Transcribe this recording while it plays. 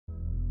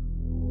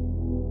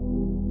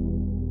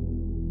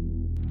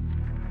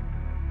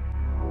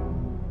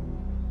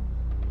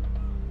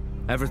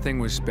Everything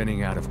was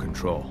spinning out of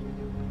control.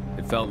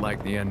 It felt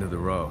like the end of the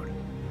road,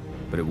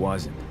 but it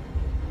wasn't.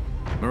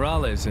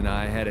 Morales and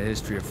I had a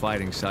history of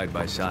fighting side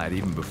by side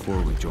even before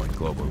we joined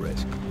Global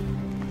Risk.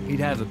 He'd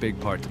have a big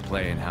part to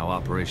play in how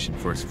Operation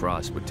First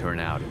Frost would turn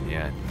out in the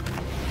end.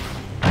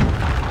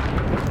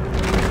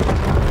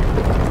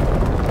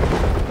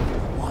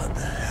 What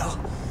the hell?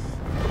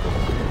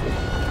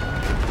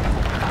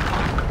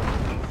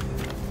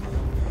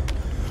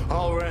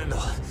 Oh, Randall.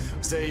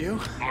 Is that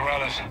you?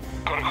 Morales,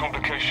 got a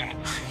complication.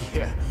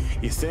 Yeah,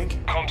 you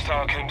think? Comms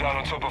tower came down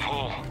on top of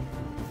Hall.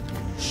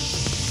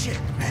 Shit,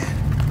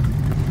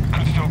 man.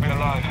 Could still be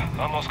alive.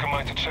 I'm asking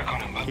Mike to check on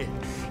him, but...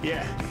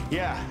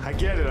 Yeah, I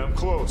get it. I'm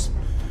close.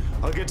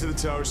 I'll get to the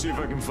tower, see if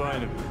I can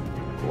find him.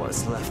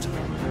 What's left of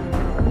him.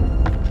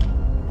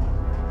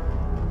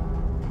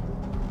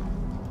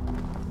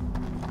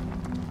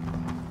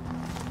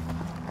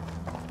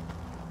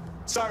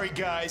 Sorry,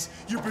 guys.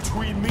 You're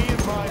between me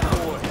and my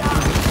boy.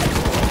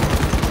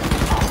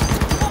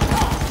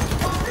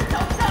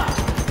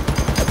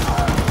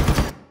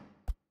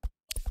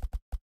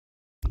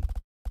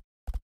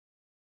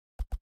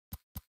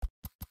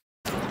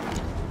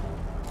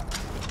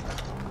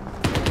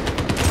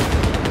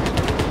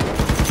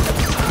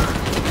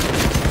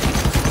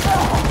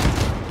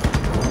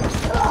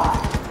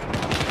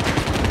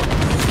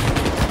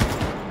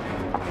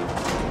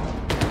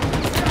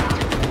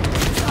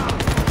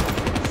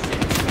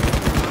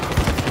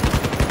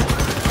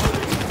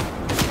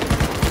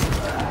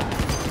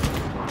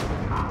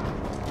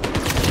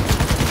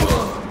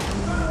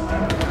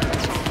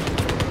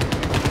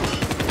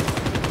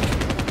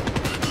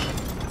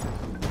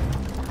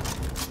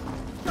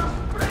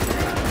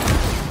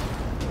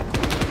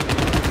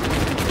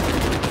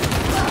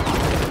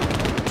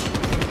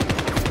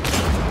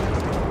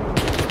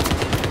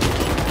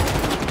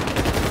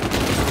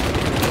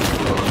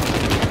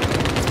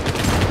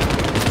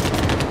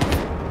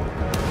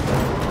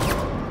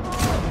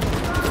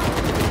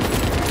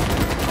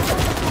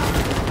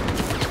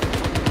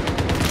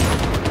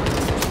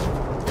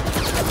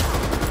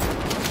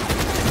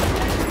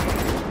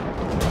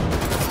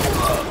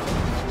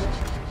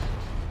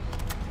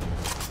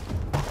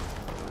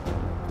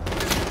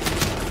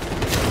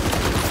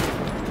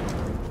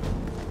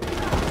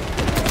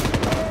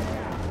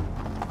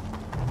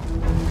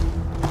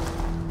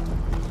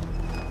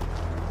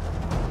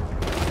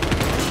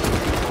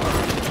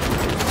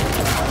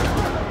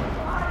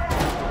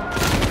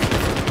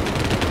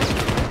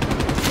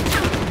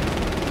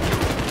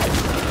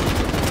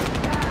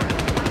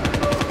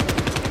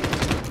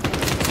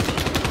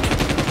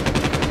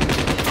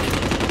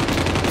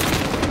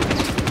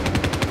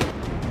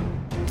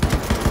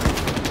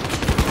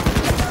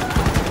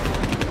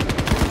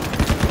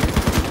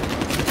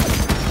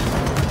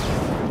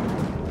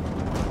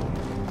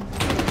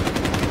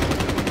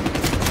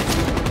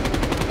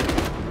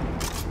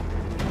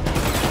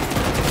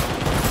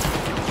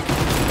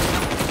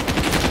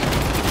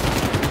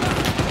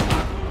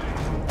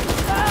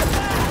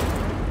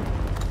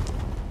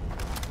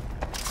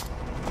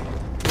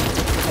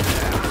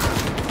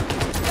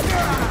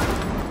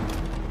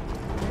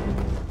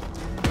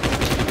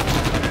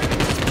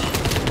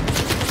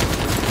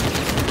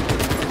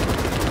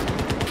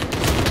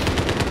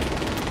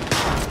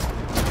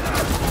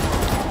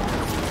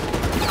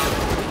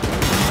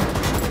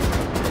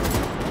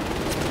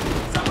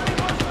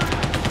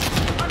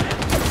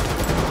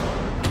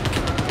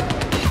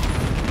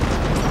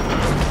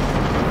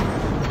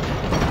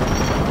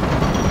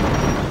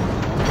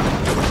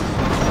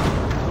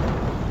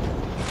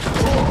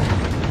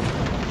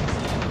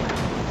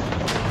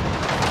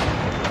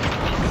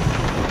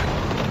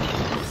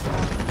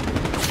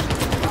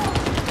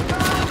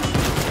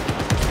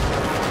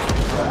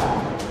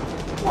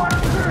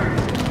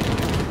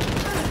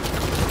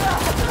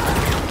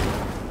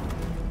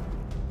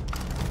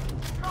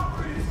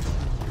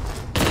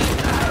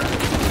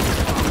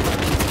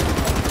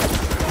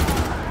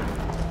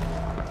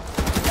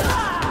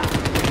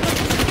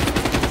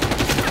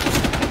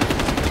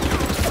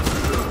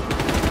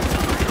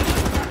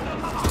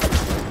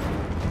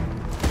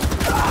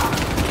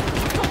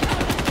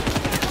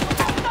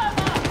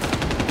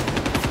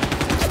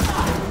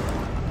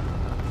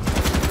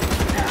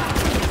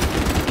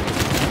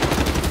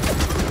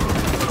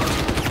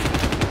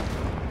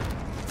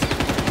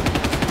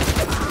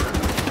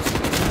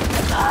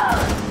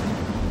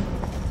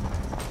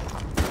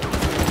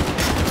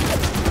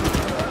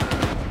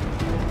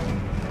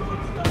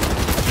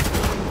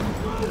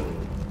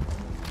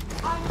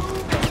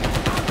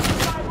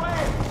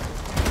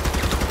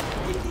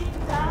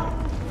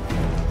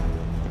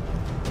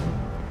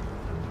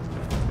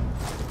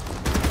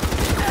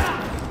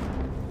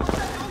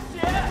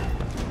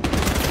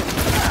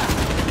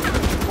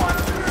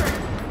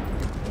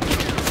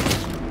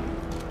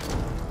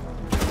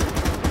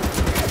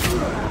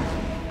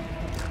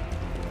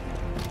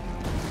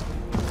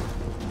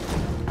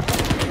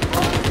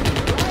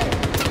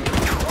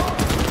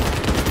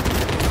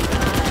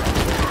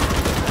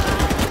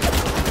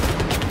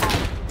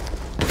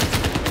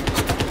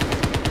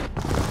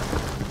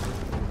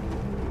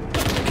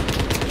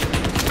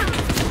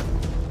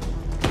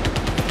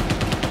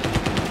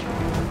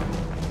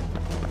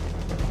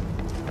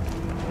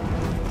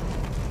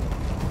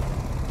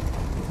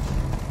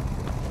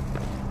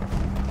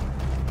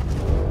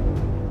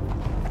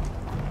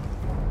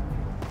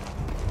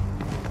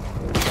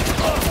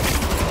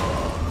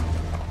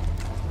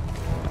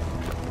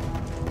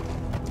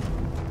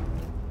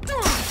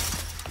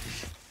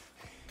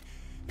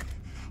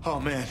 Oh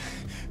man,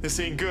 this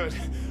ain't good.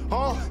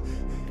 All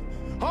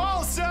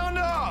sound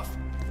off!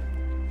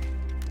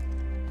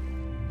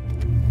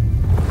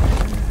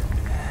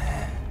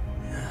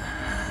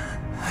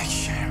 I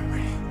can't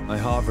breathe. I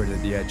hovered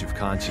at the edge of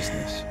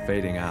consciousness,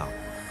 fading out.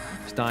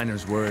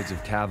 Steiner's words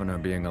of Kavanagh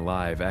being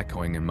alive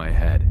echoing in my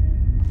head.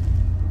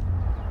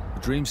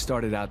 The dream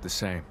started out the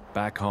same.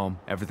 Back home,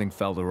 everything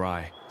felt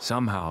awry.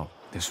 Somehow,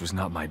 this was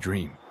not my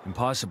dream. And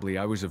possibly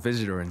I was a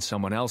visitor in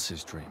someone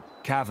else's dream.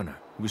 Kavanagh,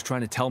 who was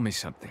trying to tell me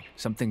something.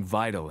 Something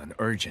vital and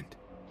urgent.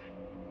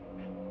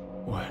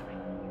 What?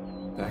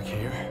 Back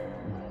here?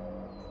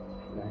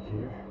 Back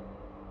here?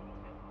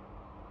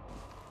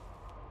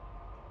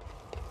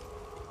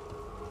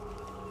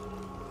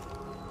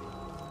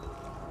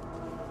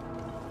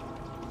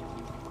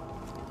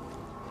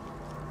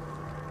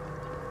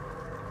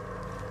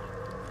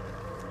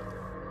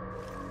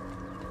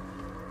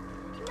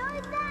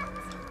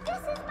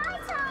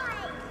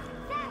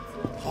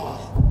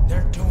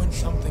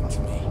 Something to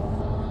me.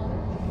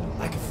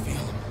 I can feel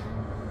him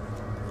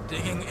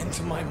digging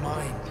into my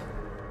mind.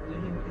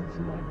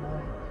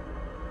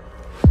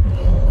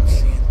 I'm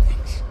seeing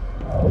things.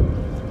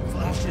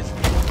 Flashes,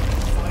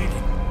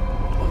 fighting,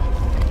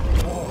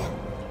 war.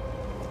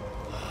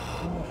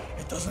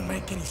 It doesn't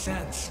make any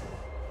sense.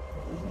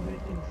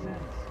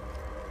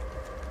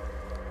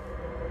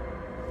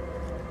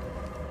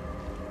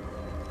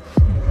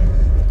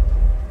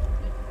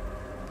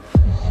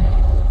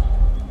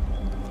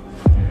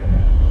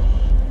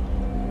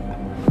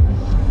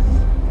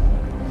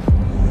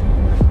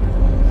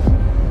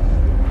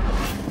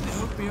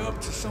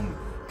 Some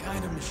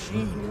kind of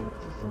machine.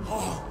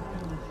 Oh,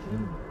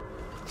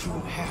 you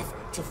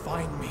have to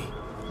find me.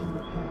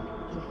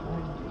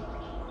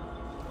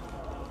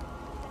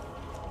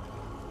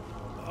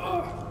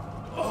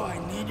 Oh, I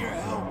need your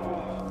help.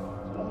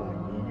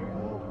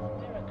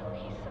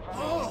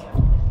 Oh.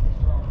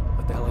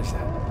 What the hell is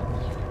that?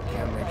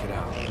 Can't make it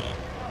out.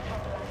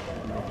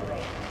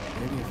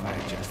 Maybe if I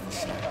adjust the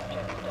set.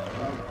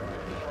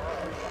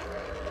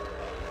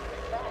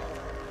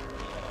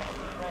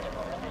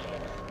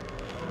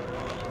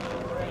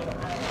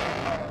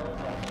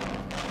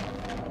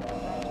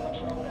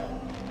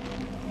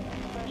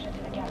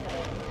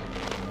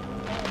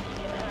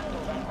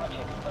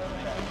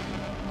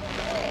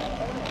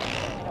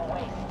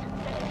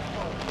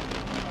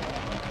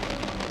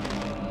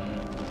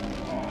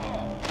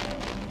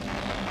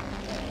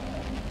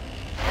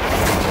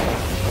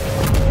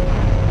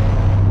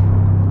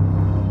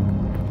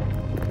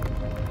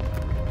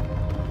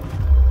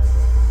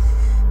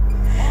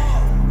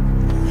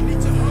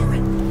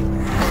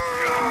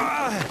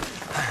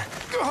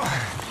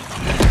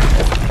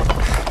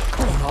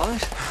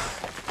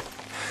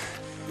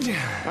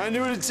 I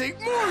knew it'd take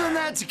more than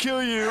that to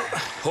kill you.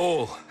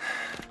 Hall,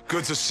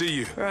 good to see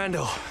you.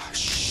 Randall.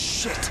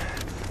 Shit.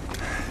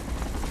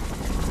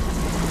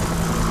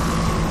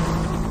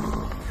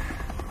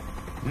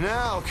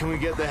 Now can we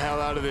get the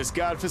hell out of this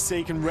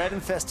godforsaken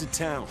red-infested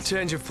town?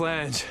 Change of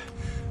plans.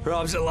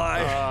 Rob's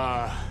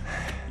alive.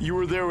 You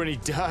were there when he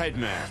died,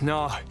 man.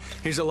 No,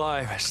 he's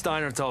alive.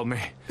 Steiner told me.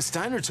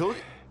 Steiner told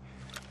you?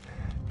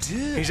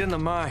 Dude. He's in the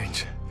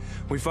mines.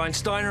 We find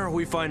Steiner,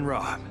 we find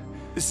Rob.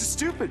 This is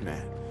stupid,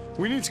 man.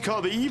 We need to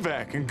call the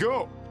evac and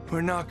go.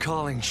 We're not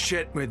calling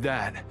shit with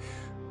that.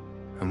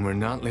 And we're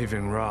not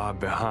leaving Rob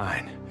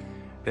behind.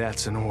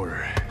 That's an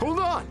order. Hold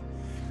on!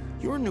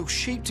 You're in no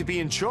shape to be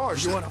in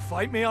charge. You want to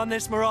fight me on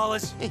this,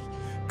 Morales? Hey,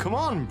 come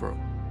on, bro.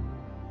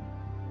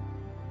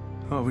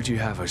 What would you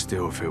have us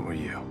do if it were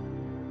you?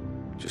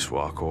 Just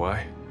walk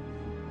away?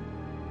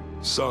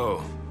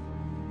 So,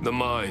 the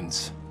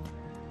mines.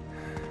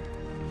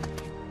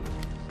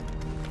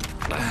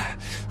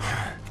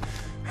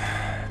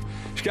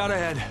 Scout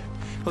ahead.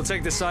 We'll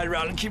take the side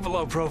route and keep a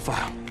low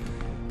profile.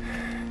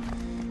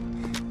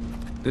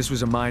 This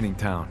was a mining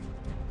town.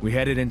 We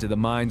headed into the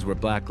mines where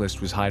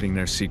Blacklist was hiding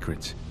their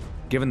secrets.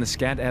 Given the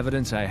scant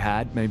evidence I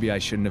had, maybe I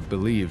shouldn't have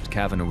believed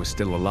Kavanagh was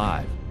still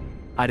alive.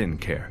 I didn't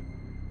care.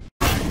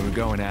 We were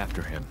going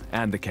after him,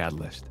 and the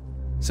Catalyst.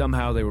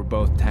 Somehow they were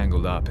both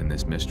tangled up in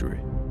this mystery.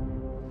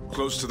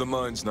 Close to the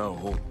mines now,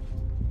 Hall.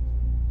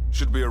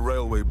 Should be a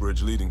railway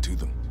bridge leading to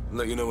them. I'll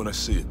let you know when I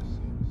see it.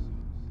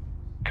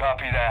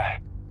 Copy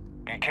that.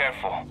 Be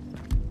careful.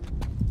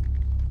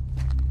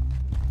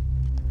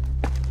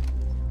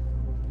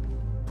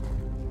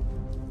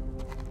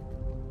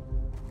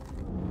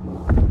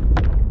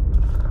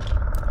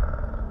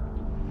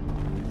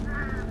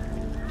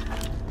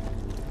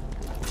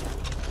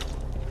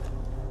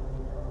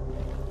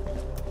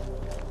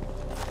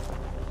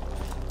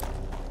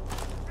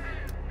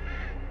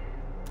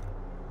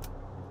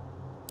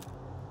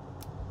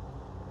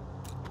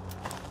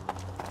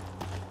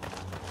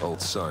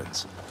 Old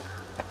signs.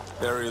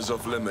 Areas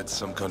off limits,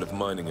 some kind of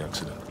mining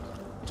accident.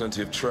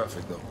 Plenty of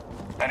traffic, though.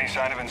 Any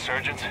sign of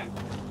insurgents?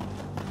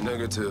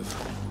 Negative.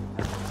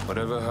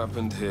 Whatever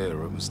happened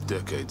here, it was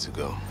decades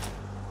ago.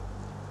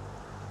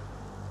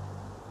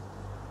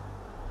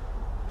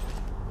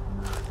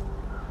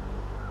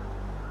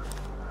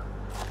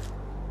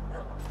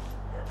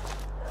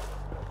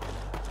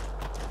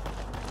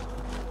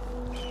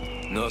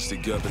 Nasty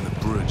gap in the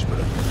bridge, but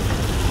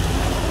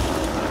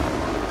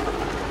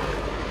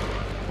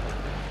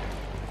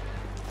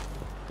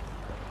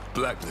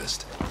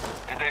Blacklist.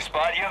 Did they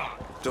spot you?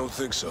 Don't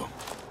think so.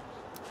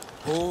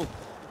 Paul,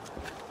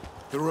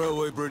 the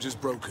railway bridge is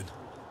broken.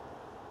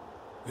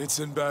 It's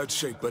in bad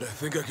shape, but I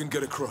think I can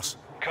get across.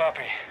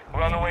 Copy.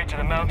 We're on the way to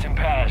the mountain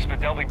pass, but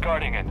they'll be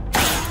guarding it.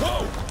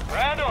 Whoa!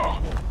 Randall!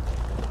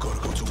 Gotta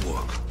go to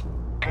work.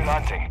 Good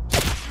hunting.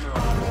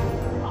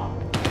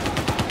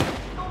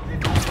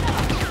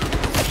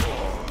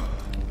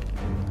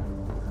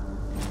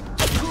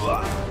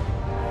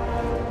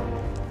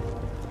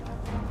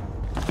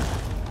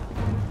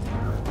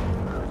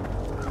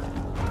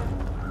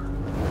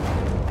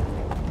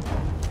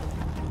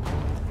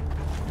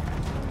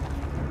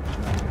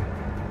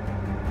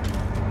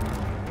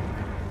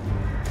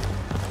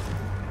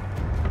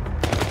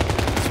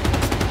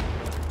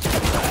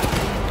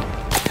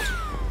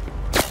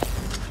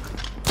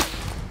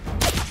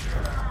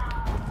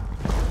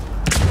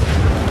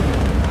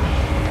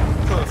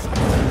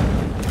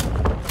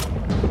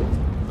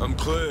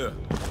 Clear.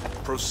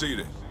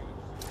 Proceeding.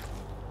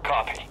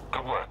 Copy.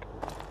 Good work.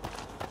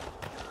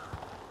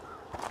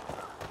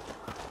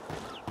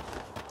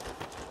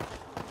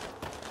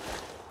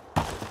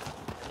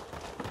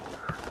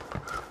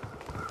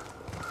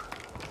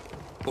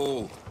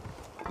 All.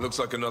 Looks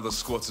like another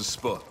squatter's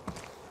spot.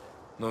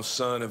 No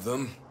sign of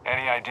them.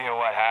 Any idea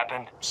what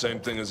happened? Same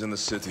thing as in the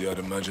city, I'd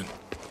imagine.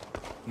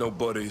 No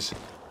bodies.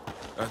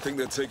 I think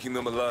they're taking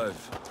them alive.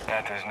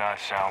 That does not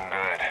sound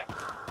good.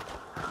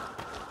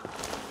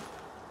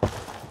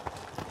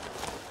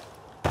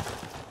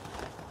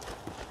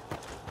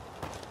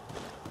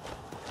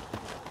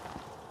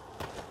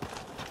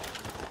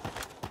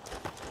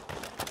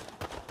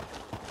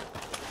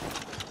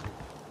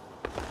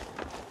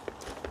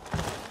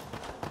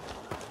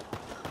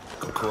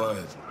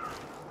 Quiet.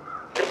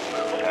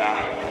 Yeah,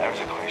 that was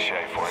a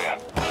cliche for you.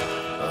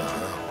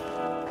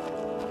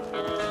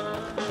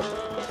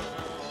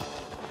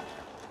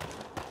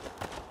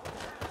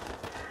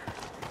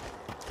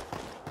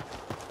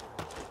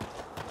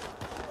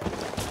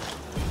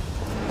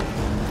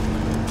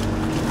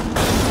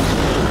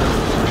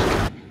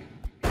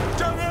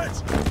 Damn it!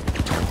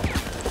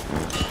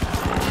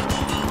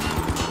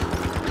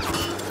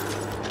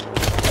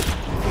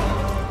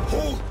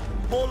 Hold!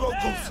 More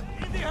locals!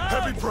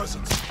 Heavy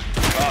presence!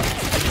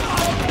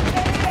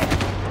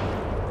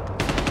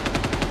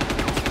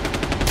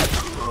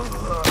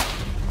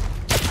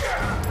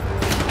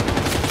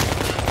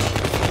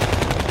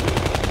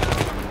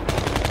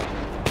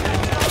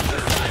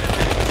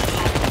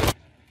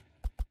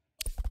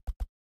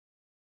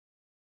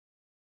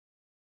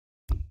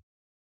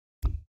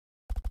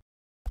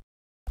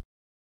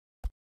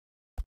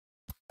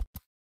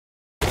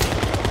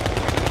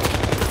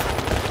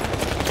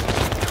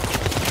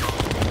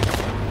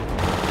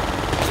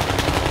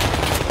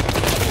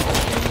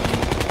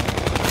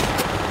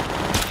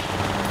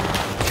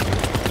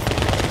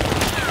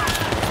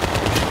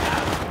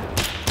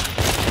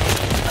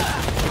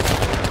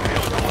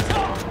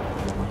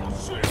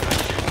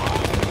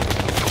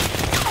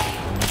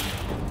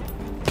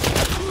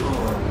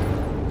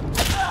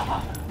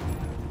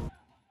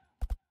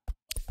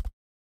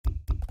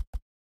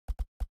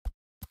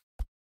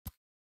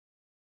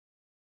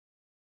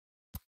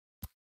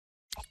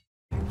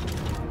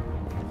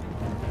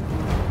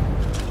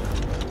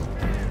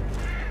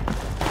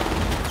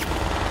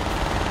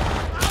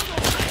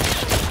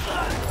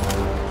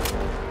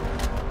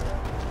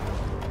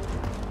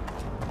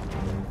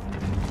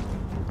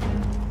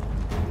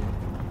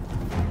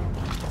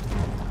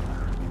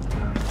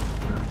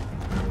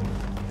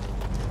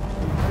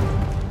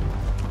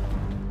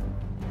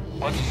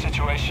 What's the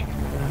situation?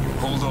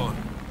 Hold on.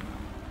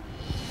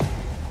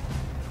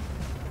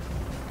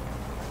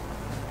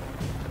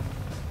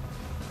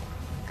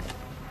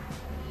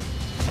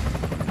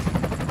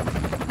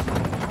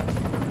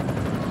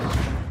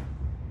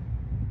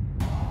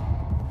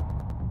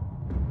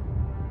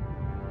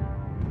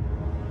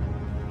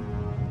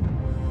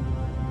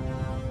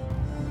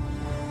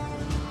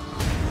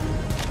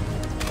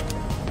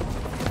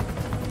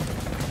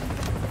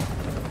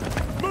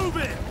 Move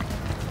it!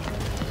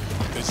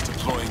 It's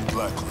deploying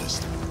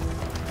Blacklist.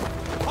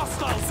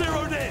 Hostile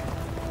zeroed in!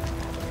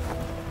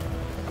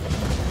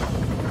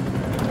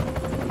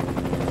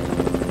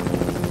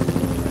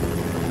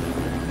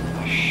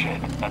 Oh,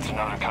 shit, that's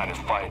another kind of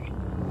fight.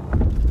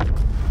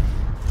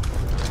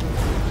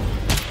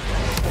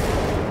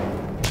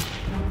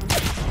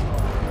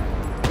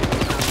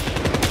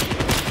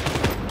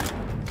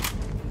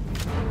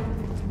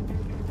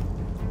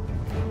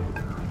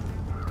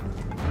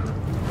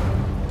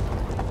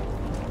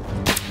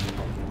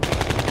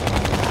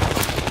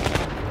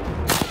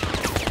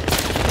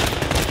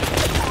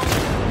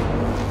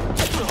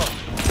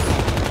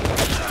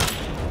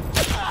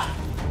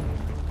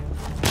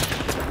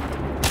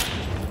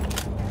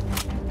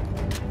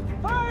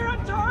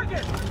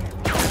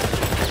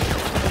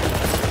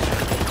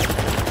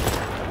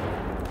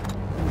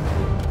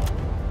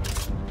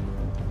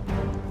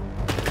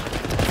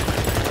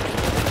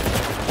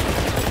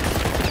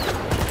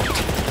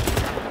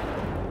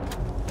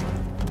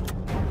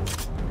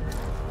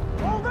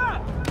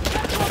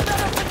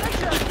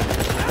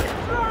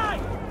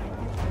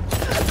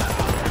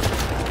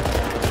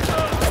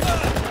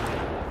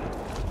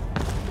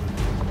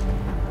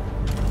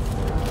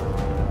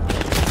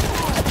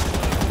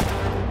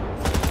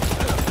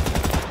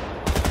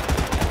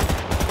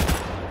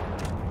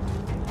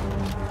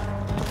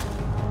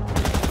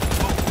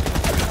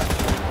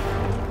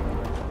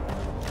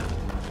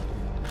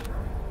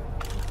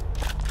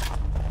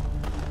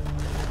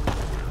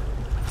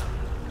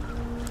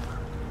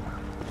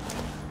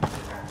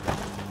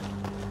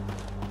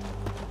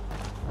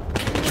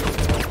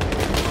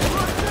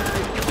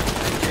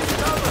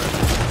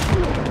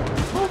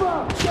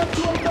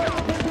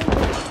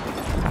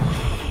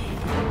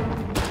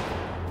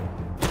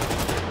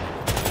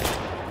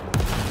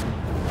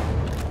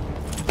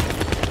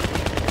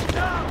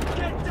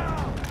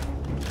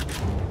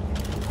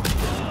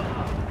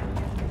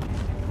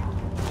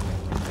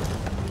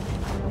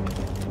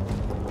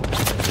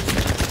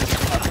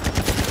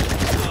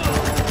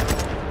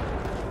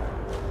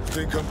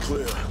 think I'm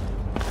clear.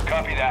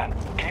 Copy that.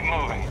 Keep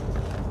moving.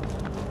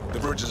 The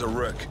bridge is a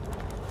wreck.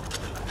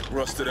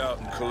 Rusted out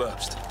and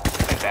collapsed.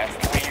 And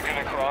that's the way you're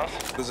gonna cross?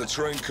 There's a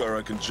train car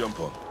I can jump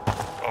on.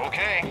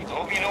 Okay.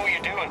 Hope you know what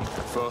you're doing.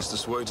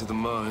 Fastest way to the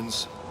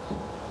mines.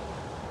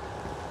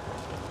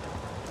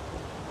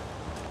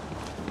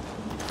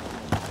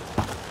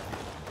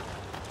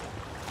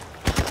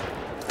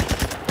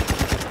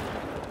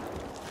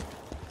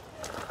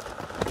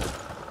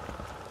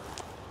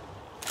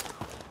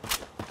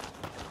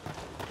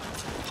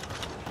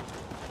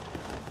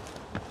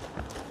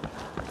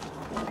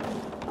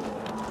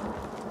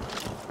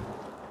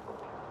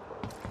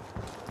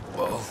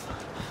 Well,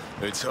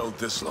 it's held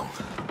this long.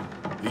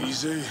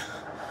 Easy.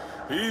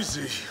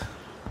 Easy.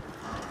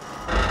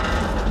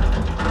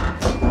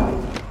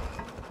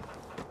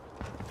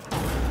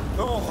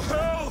 Oh,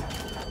 hell!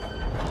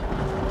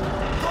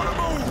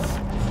 Gotta move!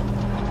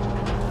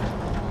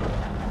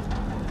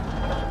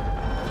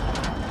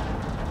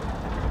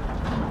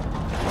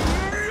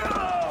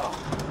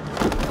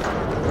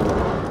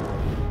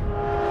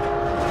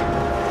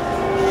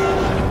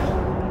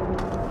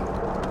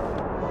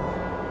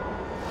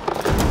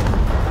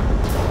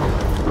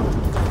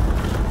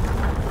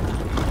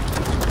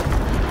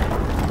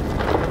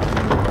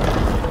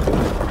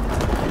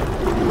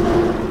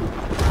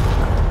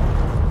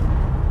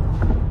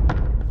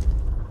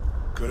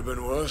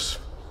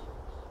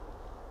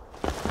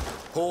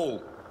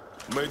 Paul,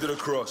 made it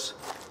across.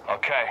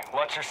 Okay,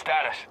 what's your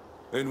status?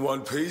 In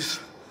one piece.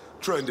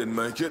 Train didn't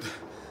make it.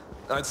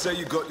 I'd say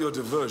you got your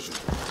diversion.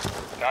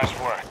 Nice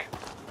work.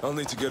 I'll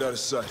need to get out of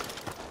sight.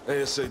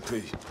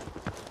 ASAP.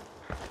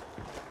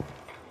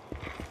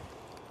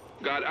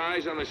 Got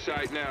eyes on the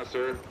site now,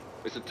 sir.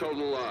 It's a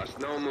total loss,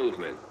 no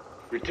movement.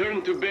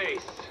 Return to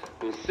base.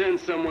 We'll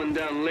send someone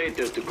down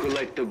later to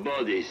collect the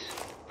bodies.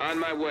 On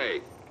my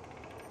way.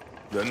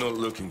 They're not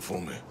looking for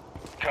me.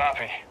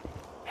 Copy.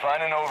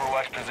 Find an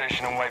overwatch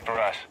position and wait for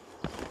us.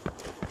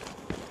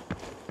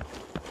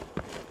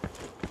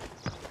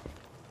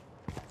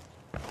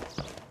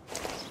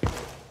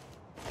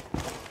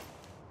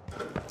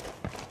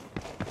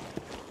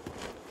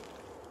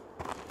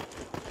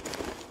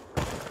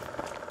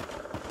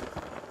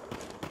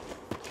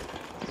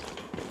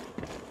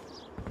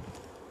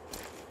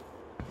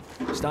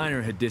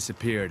 Steiner had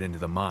disappeared into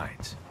the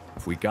mines.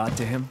 If we got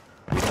to him,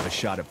 we'd have a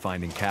shot at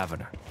finding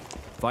Kavanagh.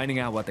 Finding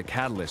out what the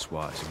catalyst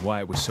was and why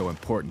it was so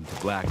important to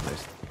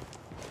blacklist.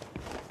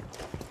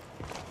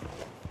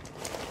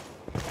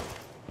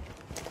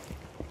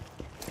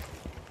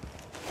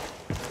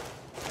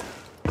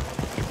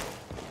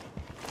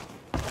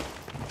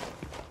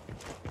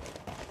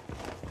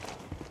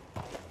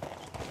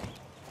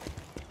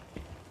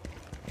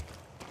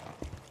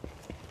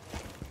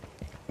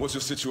 What's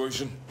your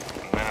situation?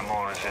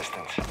 Minimal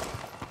resistance.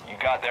 You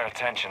got their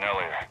attention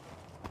earlier.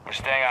 We're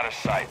staying out of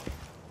sight.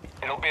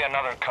 It'll be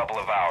another couple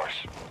of hours.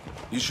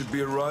 You should be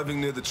arriving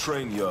near the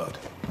train yard.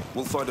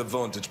 We'll find a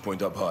vantage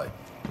point up high.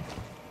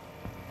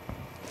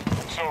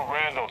 So,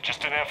 Randall,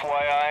 just an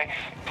FYI,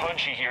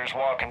 Punchy here's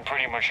walking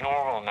pretty much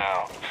normal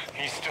now.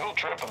 He's still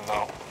tripping,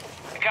 though.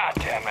 God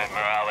damn it,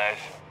 Morales.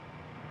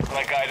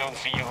 Like I don't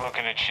see you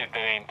looking at shit that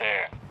ain't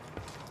there.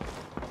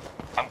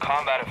 I'm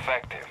combat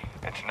effective.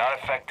 It's not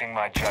affecting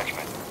my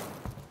judgment.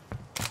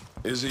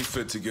 Is he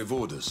fit to give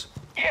orders?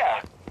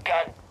 Yeah,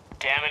 god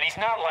damn it, he's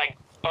not, like,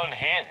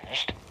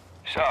 unhinged.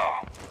 So,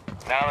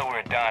 now that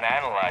we're done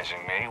analyzing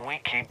me,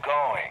 we keep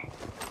going.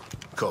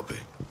 Copy.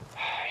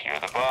 You're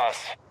the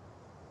boss.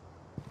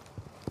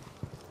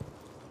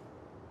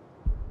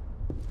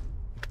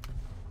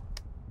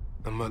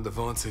 I'm at the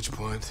vantage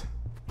point.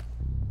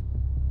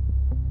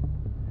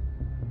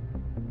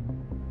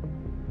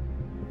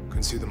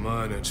 Can see the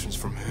mine entrance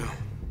from here.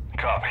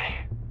 Copy.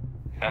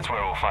 That's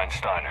where we'll find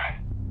Steiner.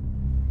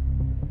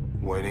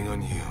 Waiting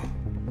on you.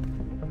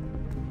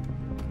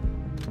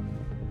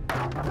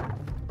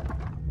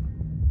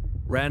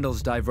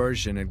 Randall's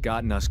diversion had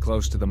gotten us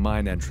close to the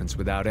mine entrance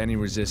without any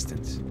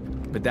resistance.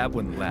 But that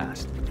wouldn't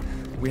last.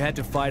 We had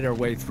to fight our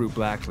way through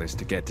Blacklist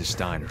to get to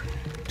Steiner,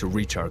 to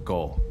reach our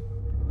goal.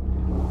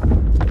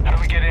 How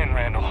do we get in,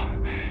 Randall?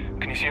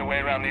 Can you see a way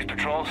around these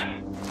patrols?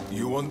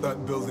 You want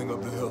that building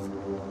up the hill?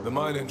 The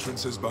mine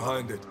entrance is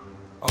behind it.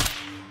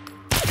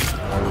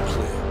 We're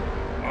clear.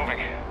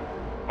 Moving.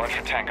 Watch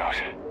for tangos.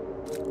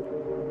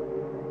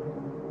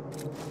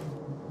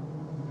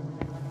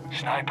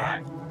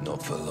 Sniper.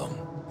 Not for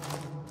long.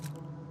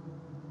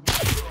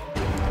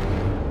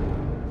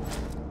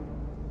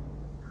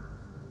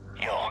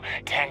 Yo,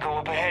 tango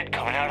up ahead,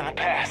 coming out of the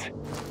pass.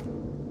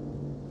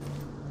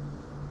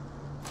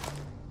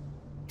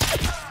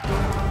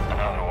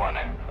 Another one,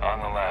 on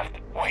the left.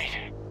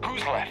 Wait,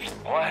 who's left?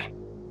 What?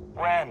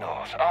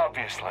 Randall's,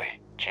 obviously.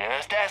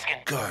 Just asking.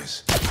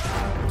 Guys,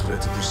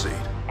 let's proceed.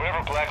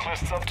 Whatever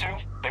Blacklist's up to,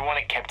 they want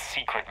it kept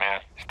secret,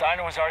 man.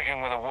 Steiner was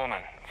arguing with a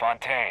woman,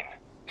 Fontaine.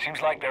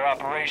 Seems like their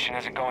operation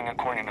isn't going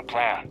according to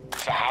plan.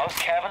 So how's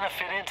Kavanagh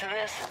fit into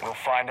this? We'll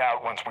find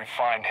out once we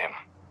find him.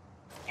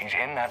 He's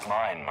in that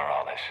mine,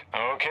 Morales.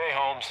 Okay,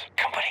 Holmes.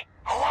 Company,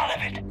 a lot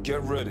of it.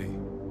 Get ready.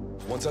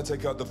 Once I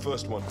take out the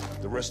first one,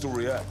 the rest will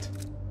react.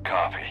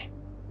 Copy.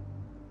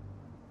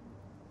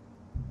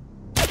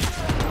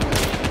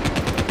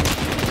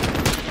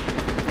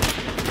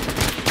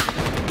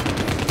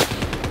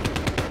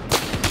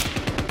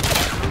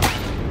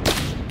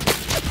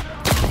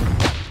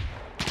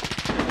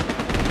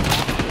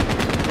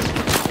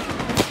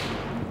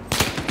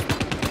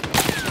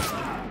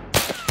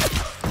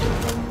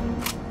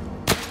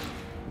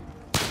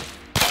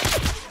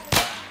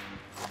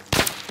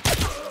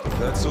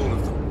 That's all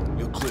of them.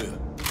 You're clear.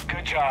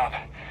 Good job.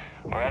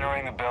 We're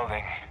entering the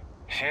building.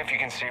 See if you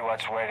can see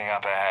what's waiting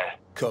up ahead.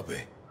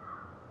 Copy.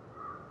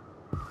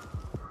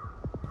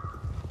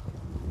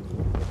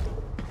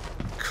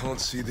 Can't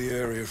see the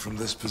area from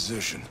this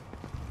position.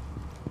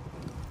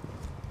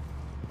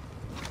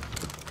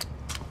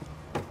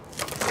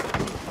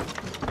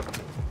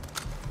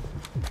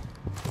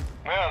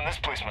 Man, this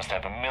place must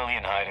have a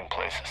million hiding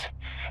places.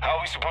 How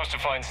are we supposed to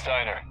find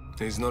Steiner?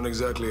 He's not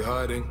exactly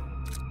hiding.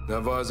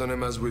 Have eyes on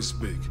him as we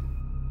speak.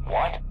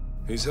 What?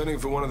 He's heading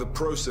for one of the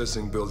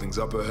processing buildings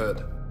up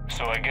ahead.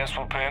 So I guess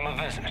we'll pay him a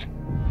visit.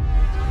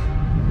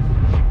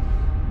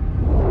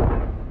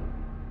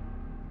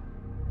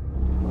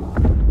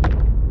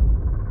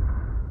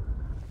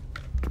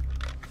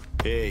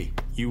 Hey,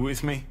 you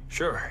with me?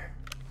 Sure.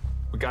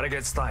 We gotta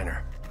get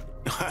Steiner.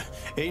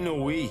 Ain't no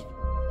we.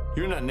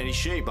 You're not in any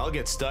shape. I'll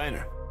get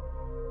Steiner.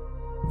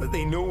 But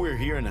they know we're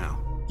here now.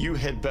 You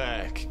head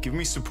back. Give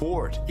me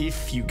support,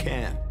 if you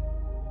can.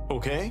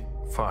 Okay?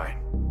 Fine.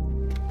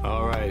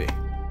 Alrighty.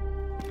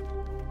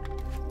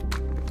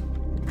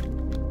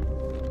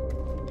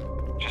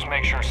 Just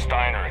make sure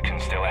Steiner can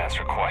still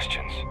answer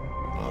questions.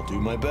 I'll do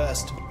my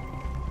best.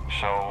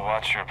 So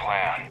what's your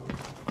plan?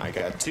 I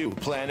got two.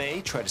 Plan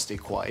A, try to stay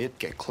quiet,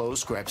 get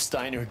close, grab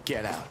Steiner,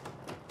 get out.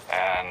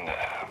 And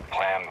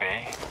plan B?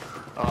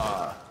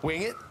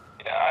 Wing it?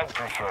 Yeah, I'd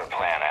prefer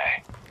plan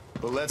A.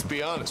 But let's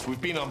be honest,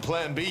 we've been on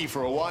plan B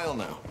for a while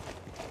now.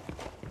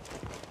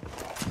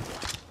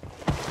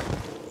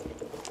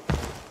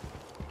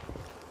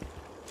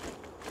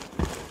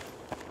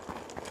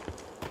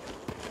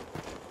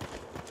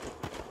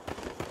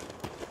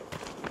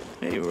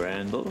 Hey,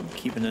 Randall,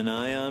 keeping an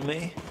eye on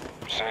me?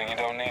 Saying you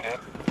don't need it?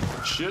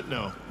 Shit,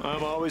 no.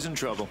 I'm always in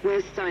trouble.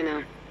 Where's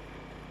Steiner?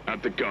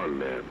 At the gun,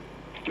 ma'am.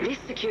 This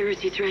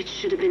security threat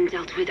should have been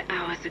dealt with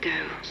hours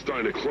ago.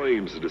 Steiner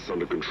claims that it's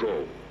under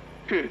control.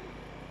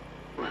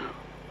 Well,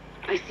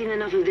 I've seen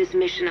enough of this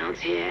mission out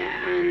here,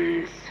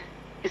 and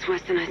it's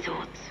worse than I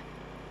thought.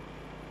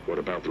 What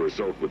about the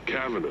result with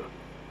Kavanagh?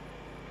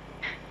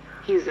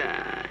 He's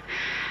a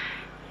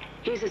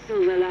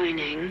silver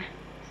lining,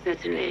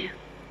 certainly.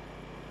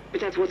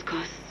 But at what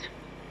cost?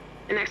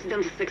 An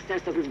accidental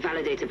success doesn't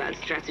validate a bad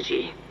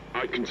strategy.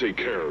 I can take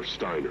care of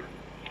Steiner.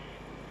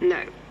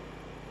 No.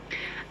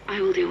 I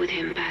will deal with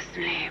him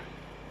personally.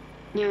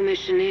 Your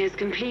mission is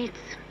complete.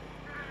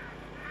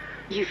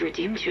 You've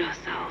redeemed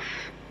yourself.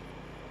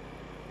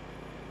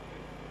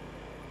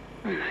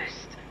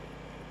 Almost.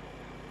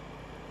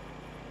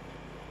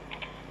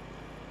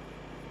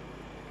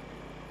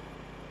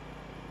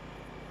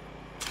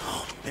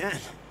 Oh, man.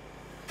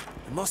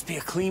 There must be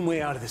a clean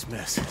way out of this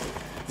mess.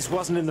 This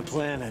wasn't in the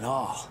plan at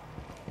all.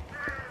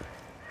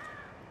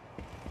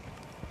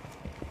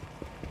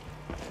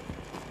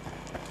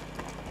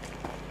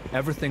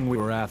 Everything we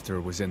were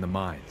after was in the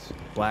mines.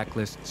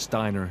 Blacklist,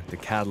 Steiner, the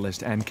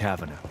Catalyst, and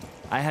Kavanagh.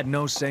 I had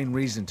no sane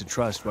reason to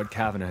trust what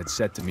Kavanagh had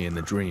said to me in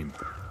the dream.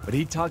 But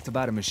he talked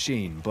about a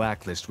machine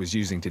Blacklist was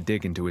using to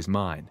dig into his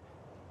mine.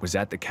 Was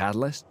that the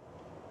Catalyst?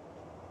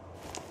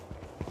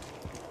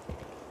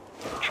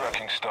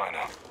 Tracking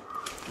Steiner.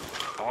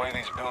 The way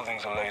these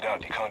buildings are laid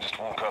out, you can't just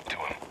walk up to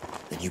him.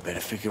 Then you better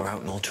figure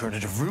out an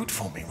alternative route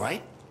for me,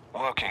 right?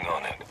 Working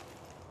on it.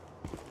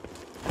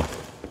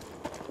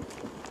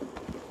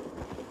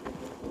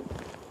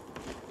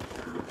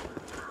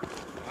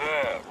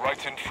 There,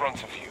 right in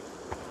front of you.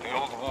 The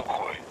old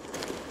walkway.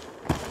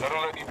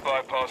 That'll let you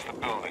bypass the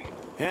building.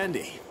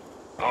 Handy.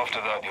 After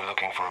that, you're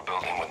looking for a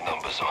building with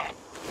numbers on.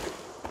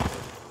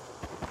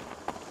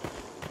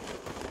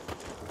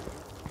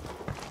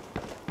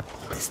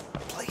 This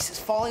place is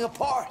falling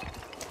apart.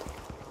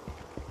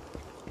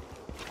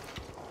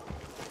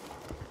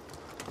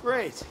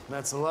 Great.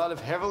 That's a lot of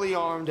heavily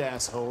armed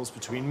assholes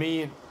between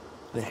me and...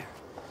 There.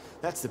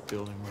 That's the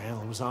building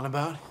Randall was on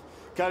about.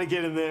 Gotta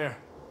get in there.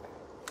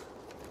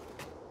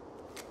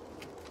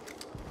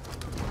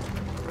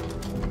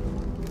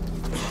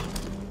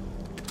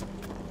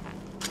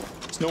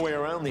 There's no way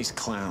around these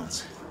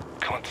clowns.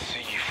 Can't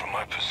see you from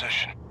my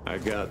position. I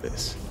got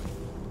this.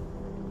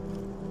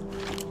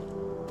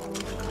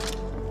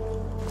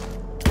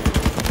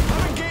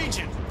 I'm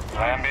engaging!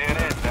 Plan B it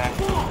is, then.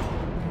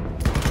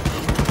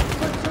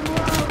 Put some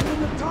rounds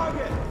in the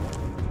target!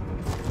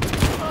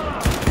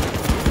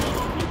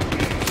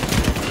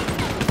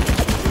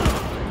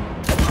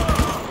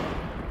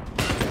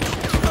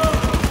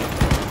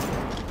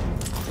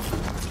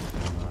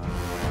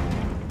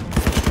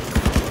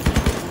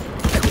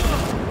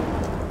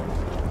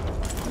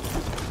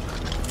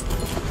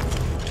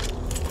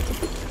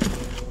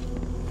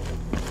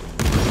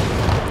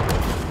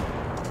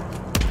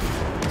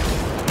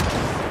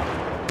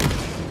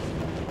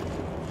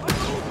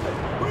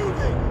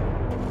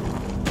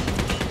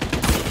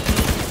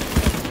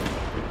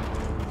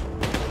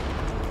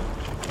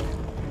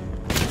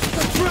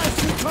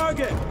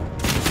 target!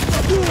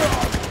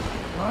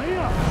 来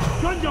呀，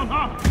干掉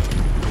他！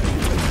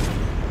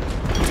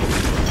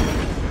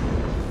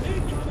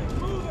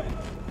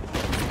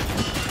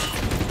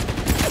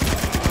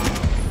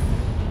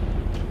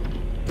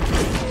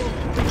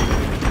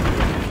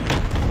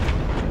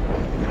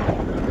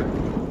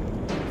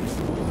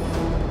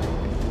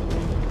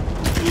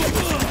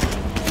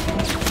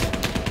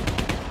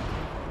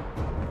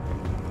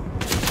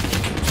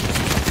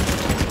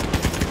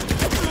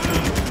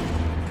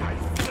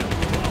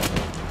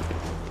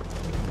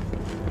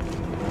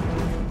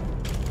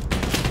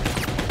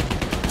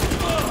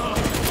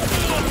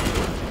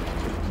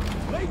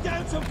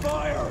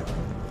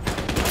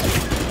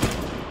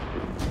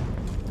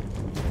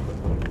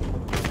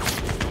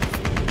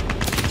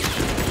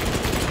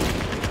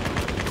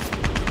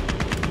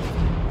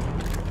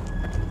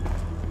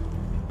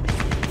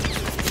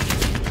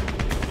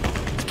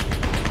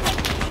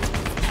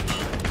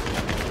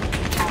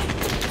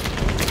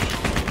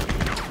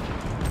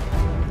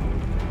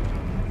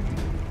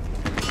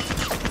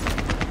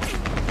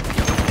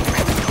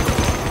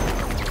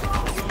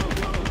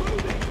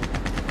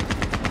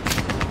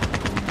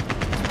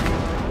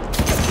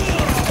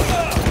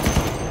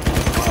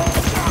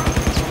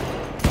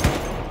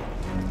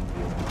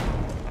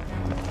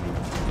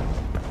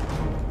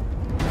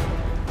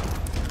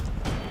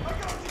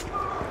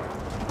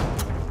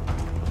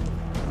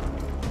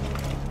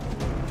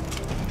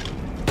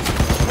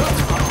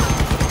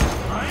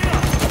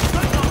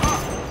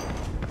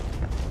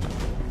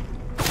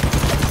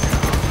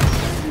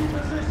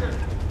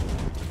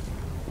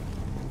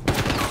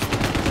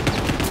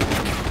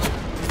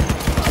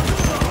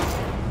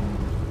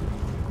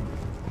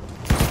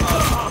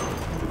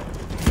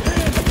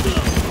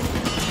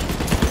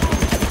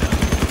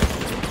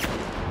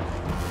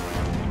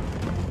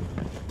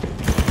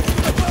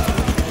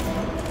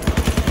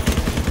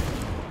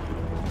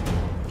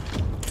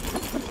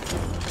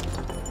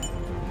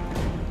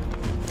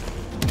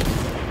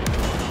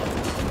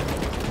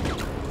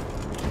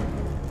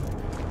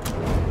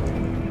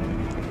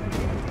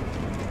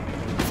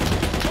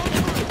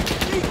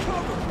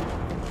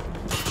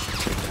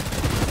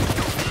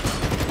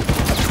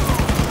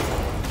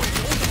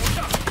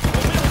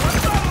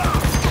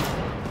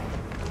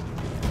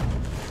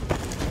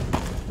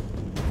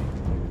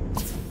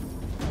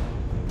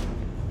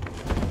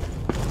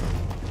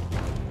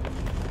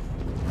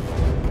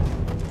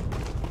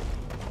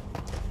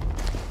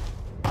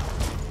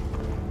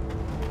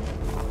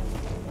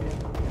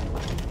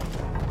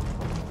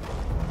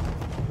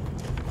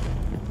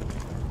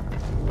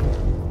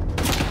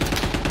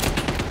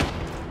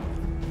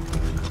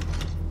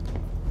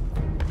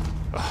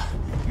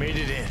 Made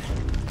it in.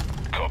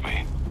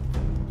 Copy.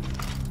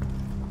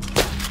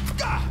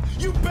 Ah,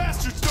 you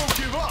bastards don't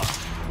give up!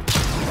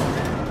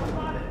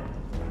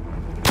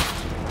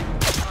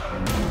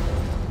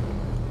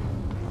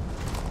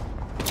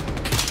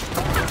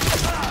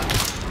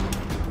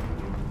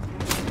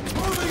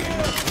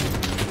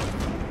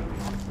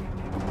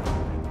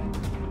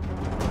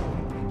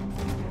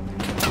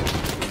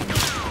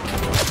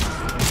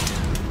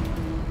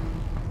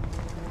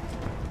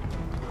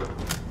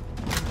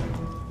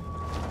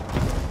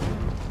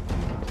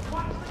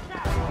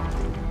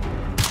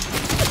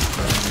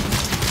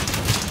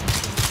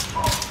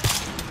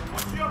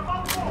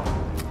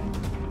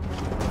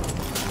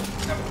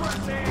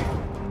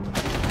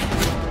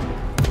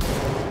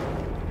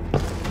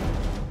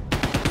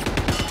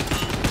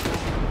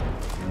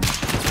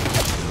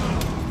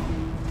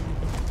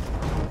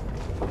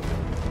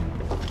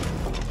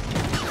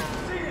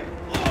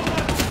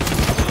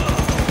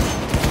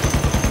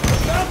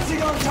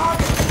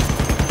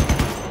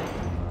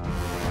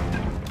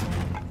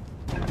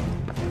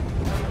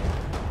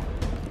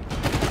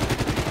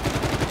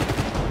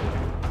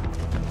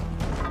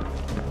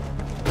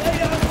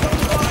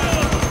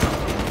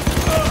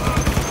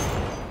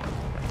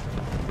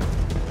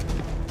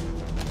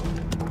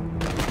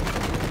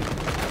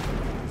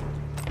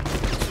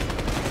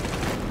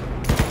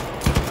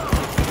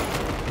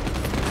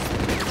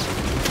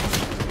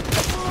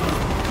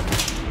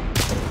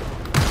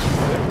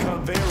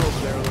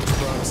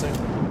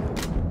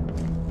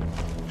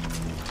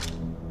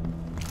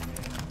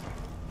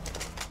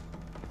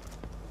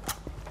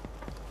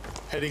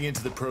 Heading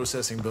into the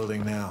processing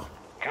building now.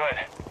 Good.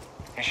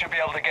 You should be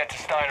able to get to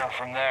Steiner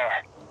from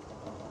there.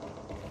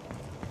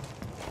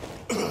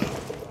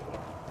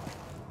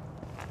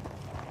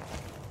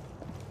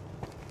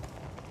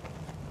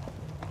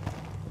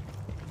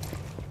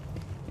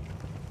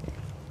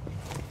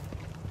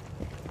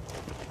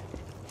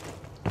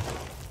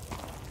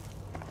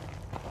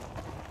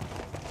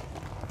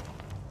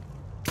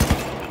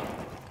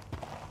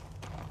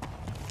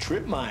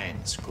 Trip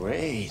mines,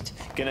 great.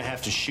 Gonna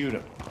have to shoot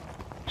him.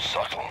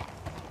 Subtle.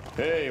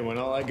 Hey, when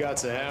all I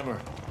got's a hammer.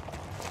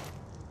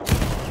 You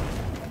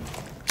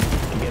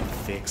get a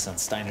fix on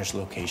Steiner's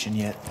location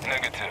yet?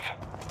 Negative.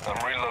 I'm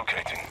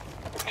relocating.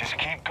 Just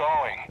keep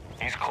going.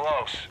 He's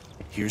close.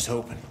 Here's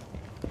hoping.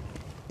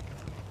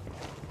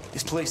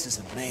 This place is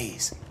a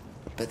maze.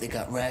 Bet they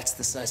got rats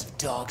the size of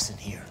dogs in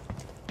here.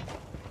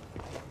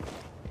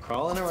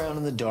 Crawling around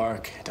in the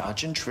dark,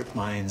 dodging trip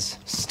mines.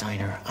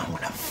 Steiner, I'm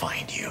gonna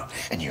find you,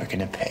 and you're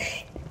gonna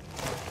pay.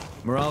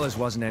 Morales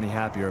wasn't any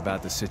happier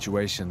about the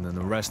situation than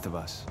the rest of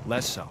us.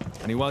 Less so.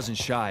 And he wasn't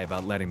shy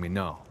about letting me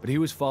know. But he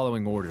was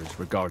following orders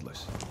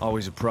regardless.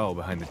 Always a pro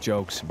behind the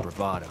jokes and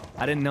bravado.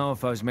 I didn't know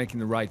if I was making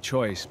the right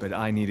choice, but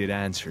I needed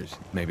answers.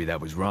 Maybe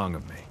that was wrong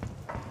of me.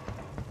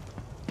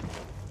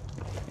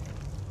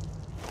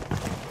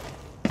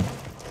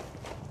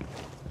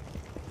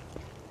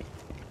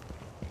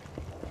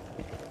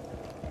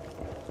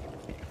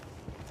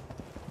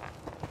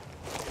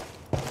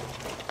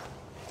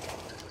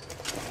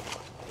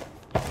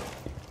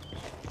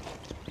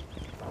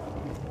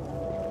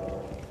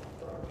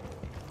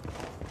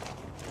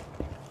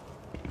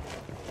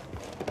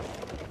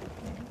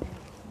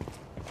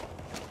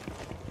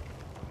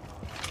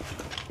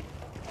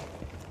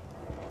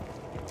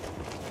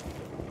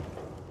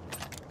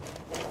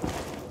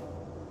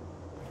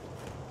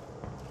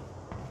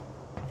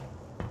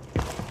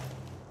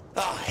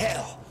 Oh,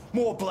 hell!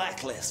 More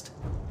blacklist!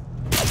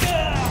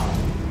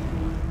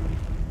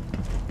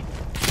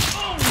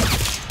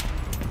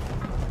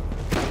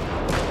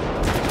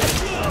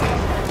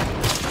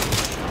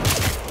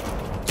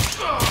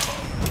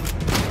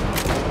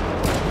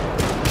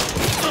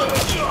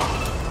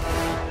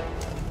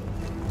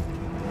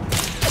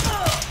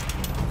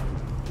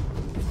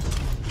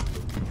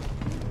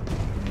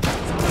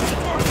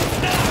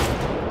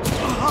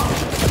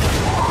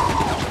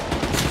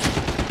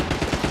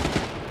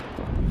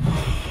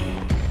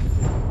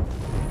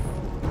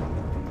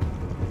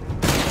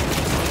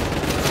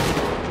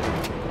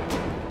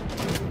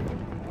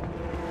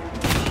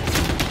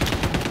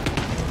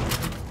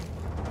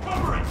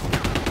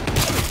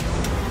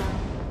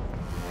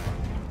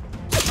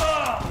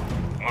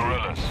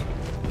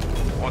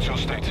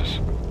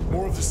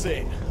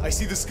 I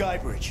see the sky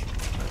bridge.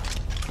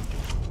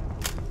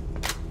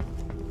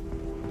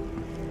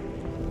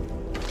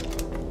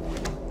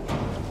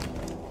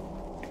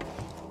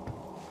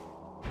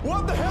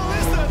 What the hell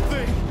is that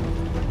thing?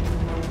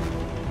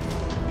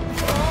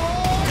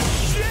 Oh,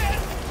 shit!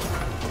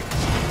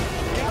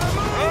 Gotta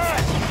move!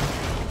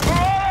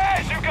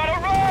 Morales, you gotta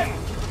run!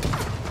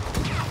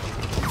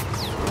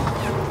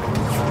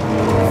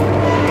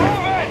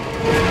 Move it!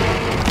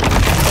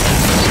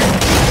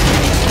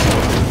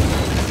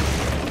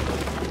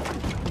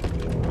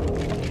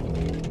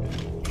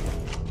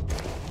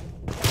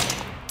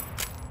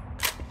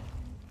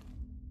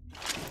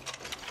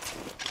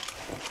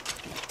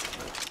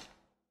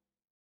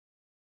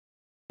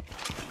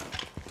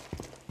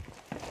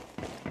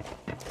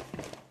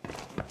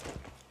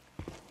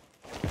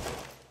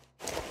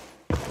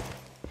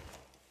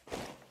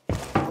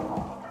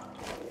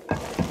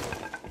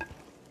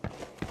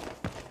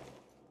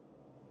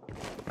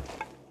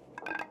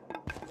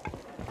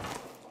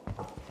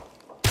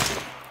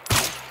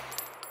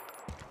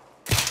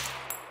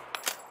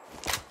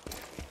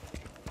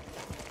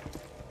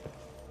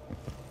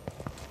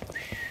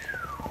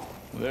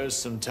 There's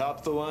some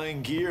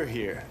top-of-the-line gear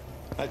here.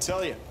 I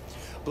tell you,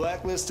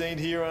 Blacklist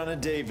ain't here on a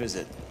day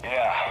visit.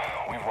 Yeah,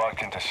 we've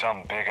walked into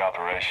some big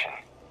operation.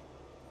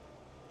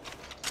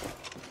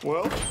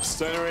 Well,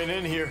 Steiner ain't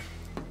in here.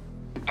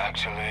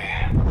 Actually...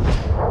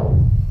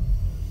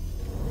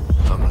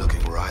 I'm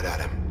looking right at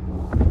him.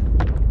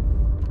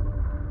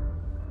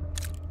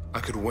 I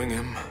could wing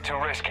him. Too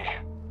risky.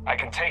 I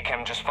can take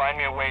him, just find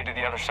me a way to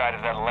the other side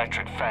of that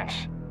electric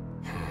fence.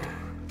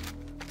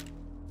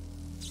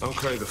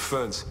 Okay, the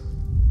fence.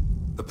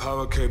 The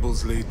power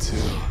cables lead to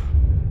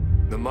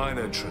the mine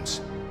entrance.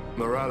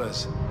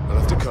 Morales, I'll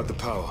have to cut the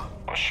power.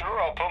 Well,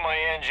 sure, I'll put my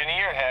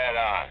engineer hat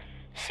on.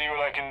 See what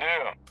I can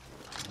do.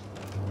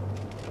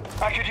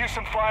 I could use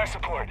some fire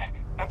support.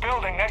 A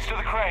building next to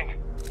the crane.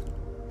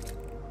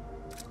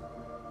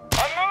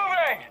 I'm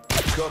moving!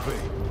 Copy.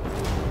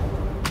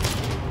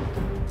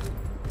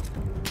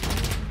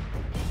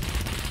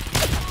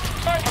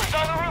 Snipers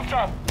on the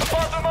rooftop!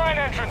 Above the mine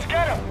entrance!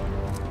 Get him!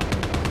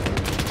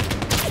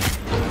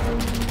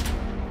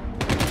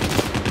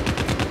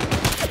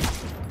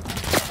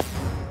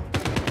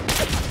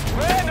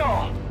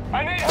 Randall!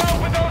 I need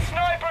help with those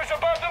snipers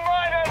above the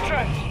mine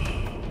entrance!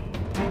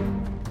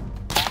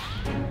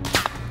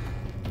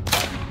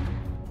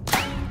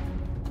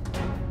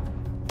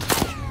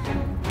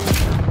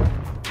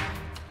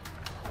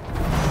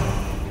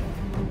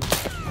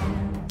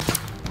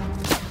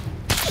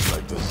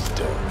 Like this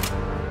dead.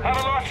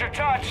 Haven't lost your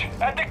touch.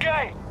 At the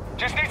gate.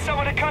 Just need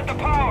someone to cut the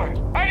power.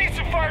 I need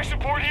some fire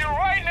support here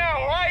right now,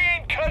 or I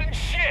ain't cutting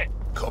shit!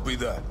 Copy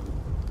that.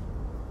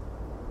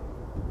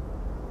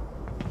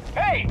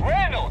 Hey,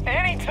 Randall,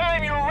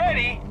 anytime you're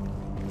ready.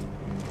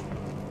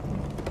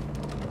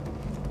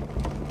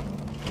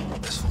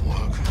 This will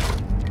work.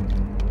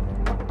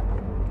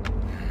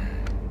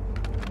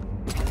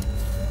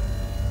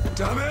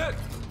 Damn it!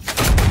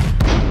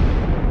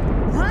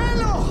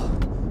 Randall!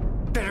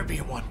 Better be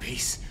in one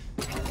piece.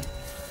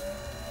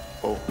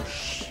 Oh,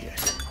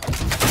 shit.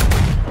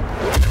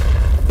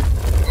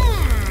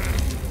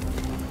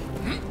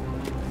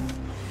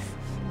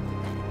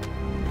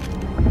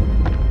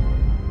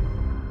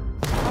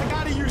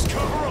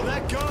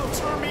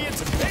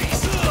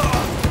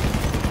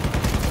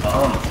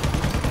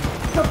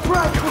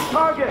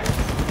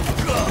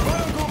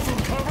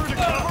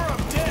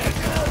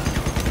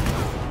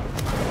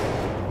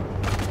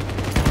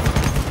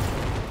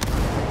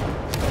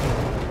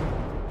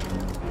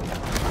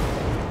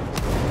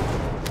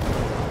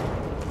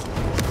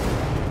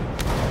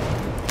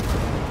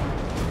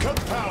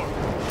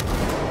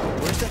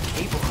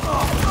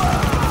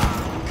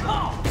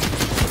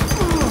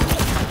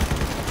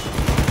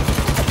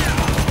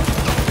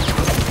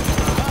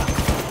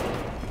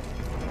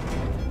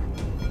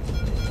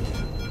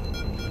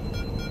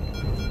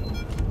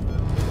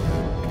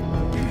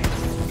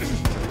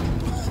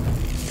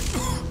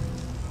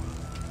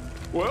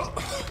 Well,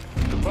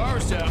 the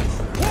power's down.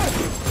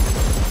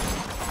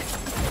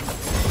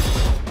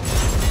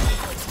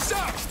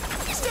 Stop!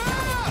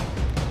 Stop!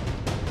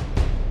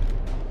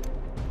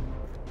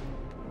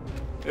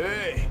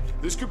 Hey,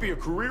 this could be a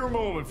career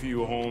moment for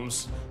you,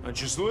 Holmes. Now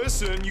just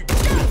listen, you...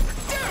 God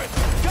damn it!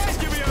 Guys,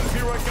 get me out of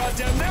here right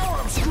goddamn now or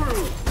I'm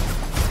screwed!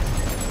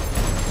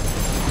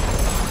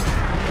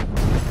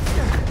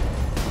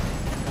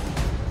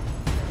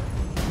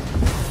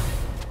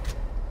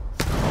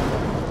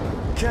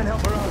 Can't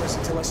help Morales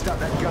until I stop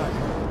that gun.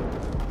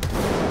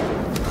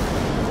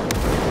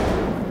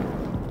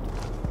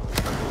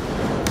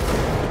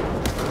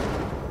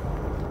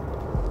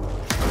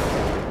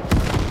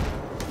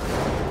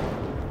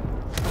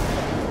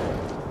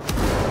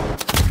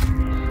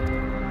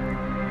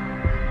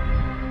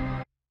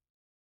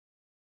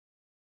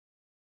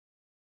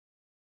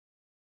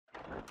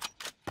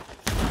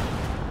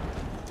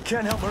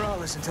 Can't help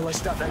Morales until I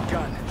stop that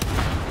gun.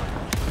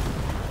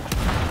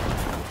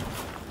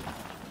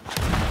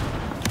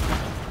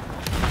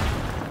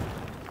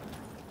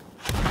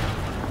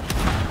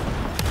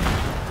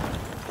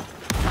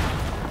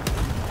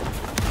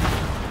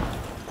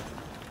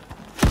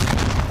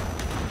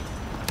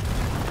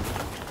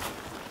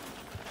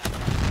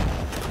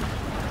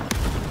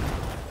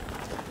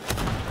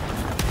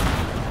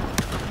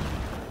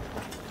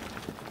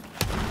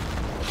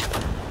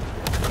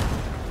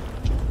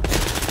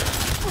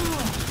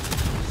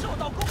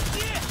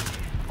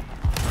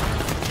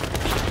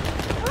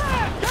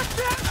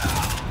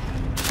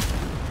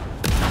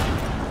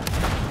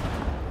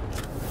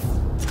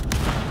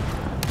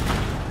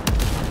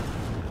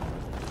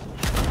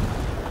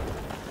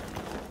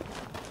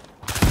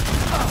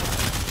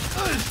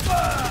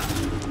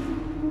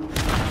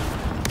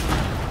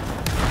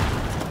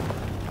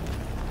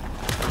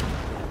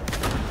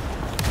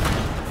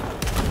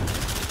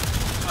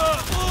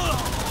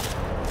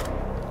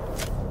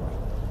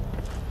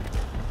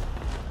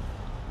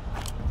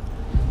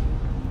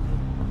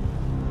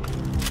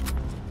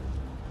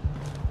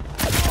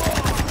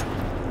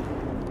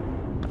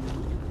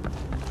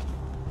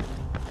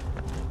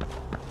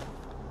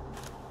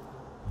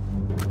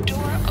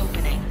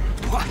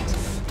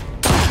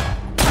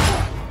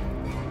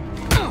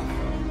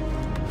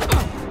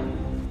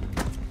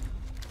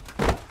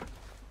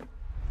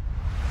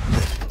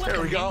 There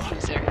we go.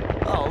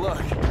 Oh, look.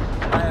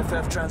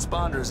 IFF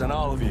transponders on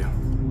all of you.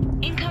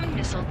 Incoming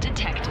missile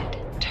detected.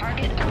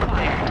 Target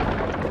acquired.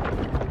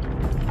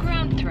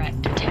 Ground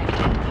threat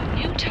detected.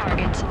 New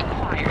targets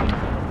acquired.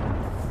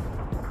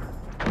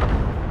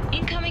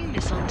 Incoming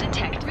missile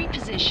detect.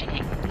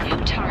 Repositioning.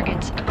 New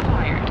targets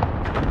acquired.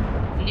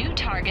 New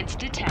targets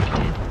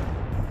detected.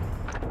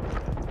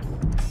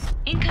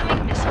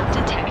 Incoming missile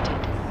detected.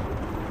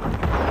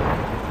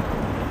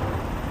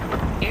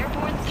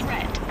 Airborne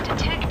threat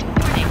detected.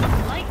 Warning,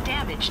 light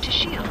damage to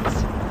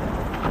shields.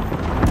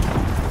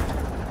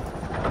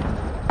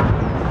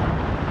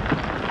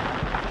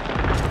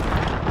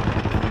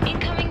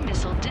 Incoming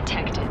missile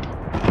detected.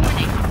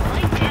 Warning,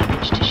 light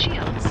damage to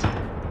shields.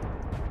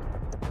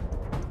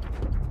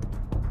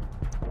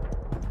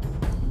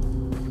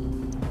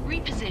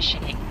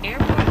 Repositioning.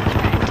 Airborne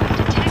threat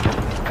detected.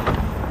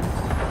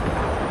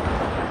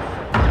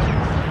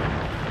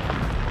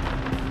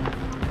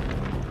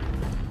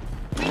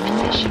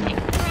 Repositioning.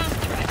 Ground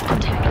threat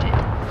detected.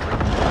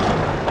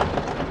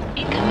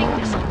 Incoming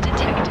missile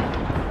detected.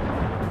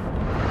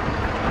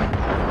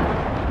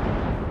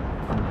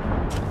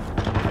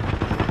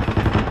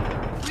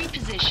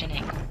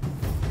 Repositioning.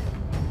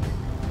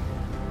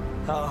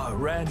 Oh,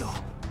 Randall.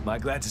 Am I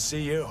glad to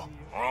see you?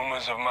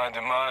 Rumors of my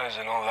demise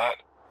and all that.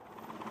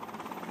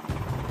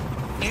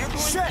 Airborne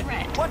Shit!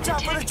 threat Watch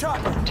out for the detected.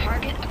 chopper!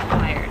 Target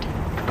acquired.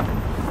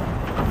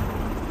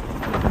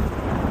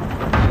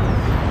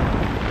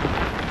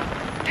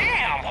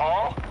 Damn,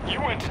 Hall!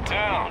 You went to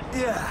town.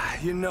 Yeah,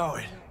 you know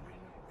it.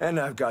 And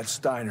I've got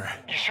Steiner.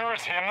 You sure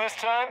it's him this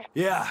time?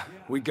 Yeah,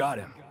 we got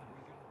him.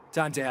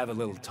 Time to have a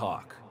little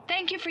talk.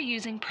 Thank you for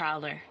using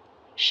Prowler.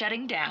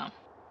 Shutting down.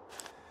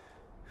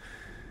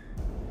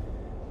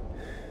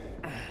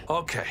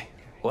 Okay,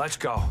 let's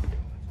go.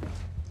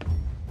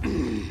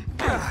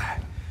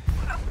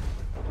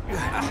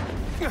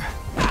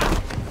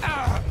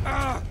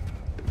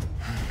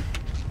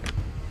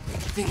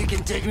 Think you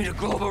can take me to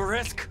global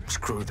risk?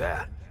 Screw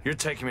that. You're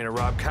taking me to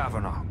Rob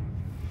Kavanaugh.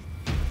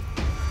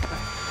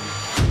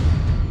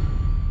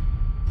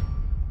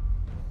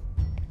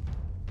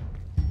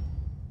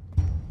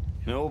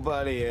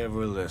 Nobody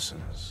ever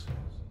listens.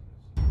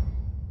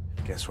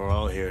 Guess we're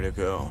all here to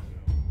go.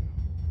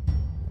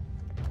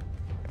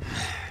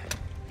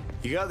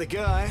 You got the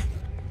guy.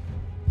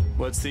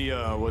 What's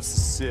the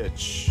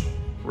sitch?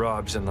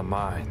 Rob's in the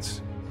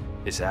mines.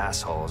 His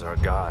asshole's our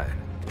guide.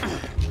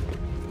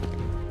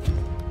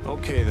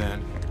 Okay,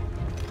 then.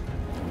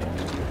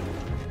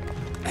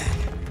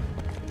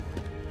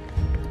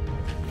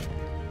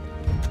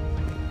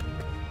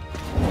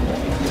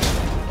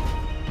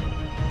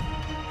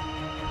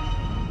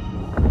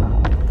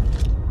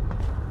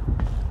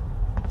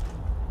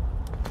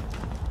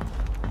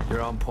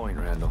 You're on point,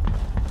 Randall.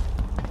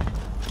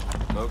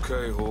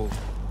 Okay, Hall.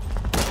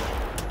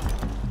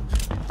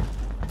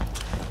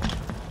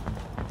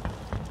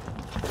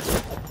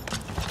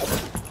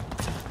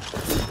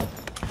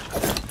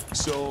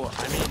 So,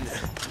 I mean,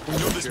 we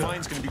know this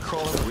mine's gonna be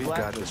crawling with We've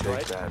got the blacklist, big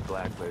right? bad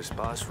blacklist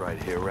boss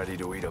right here, ready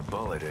to eat a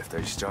bullet if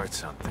they start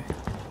something.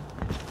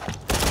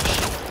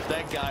 If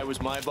that guy was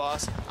my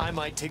boss, I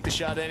might take the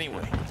shot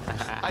anyway.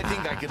 I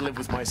think I could live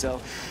with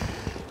myself.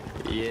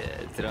 Yeah,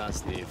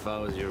 trust me, if I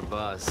was your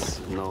boss,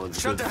 no, it's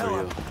Shut good the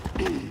hell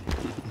for you.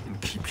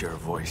 Keep your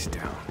voice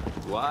down.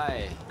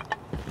 Why?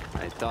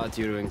 I thought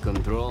you were in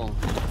control.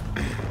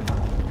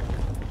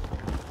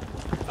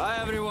 Hi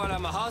everyone,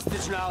 I'm a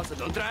hostage now, so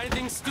don't try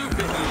anything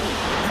stupid.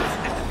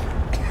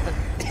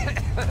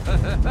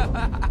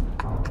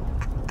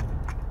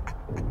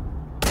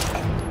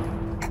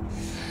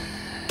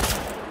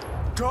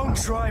 Don't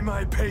try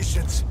my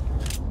patience.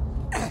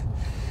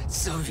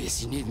 It's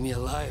obvious you need me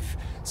alive,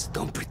 so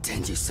don't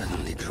pretend you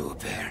suddenly grew a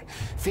pair.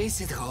 Face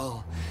it,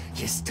 Hall,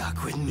 you're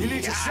stuck with me. You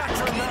need to shut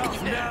your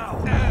mouth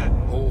now.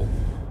 Oh.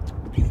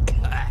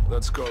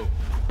 Let's go.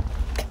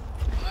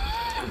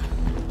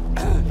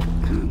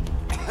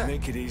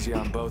 Make it easy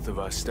on both of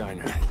us,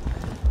 Steiner.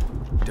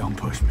 Don't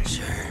push me.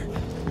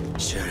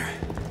 Sure.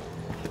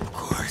 Of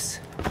course.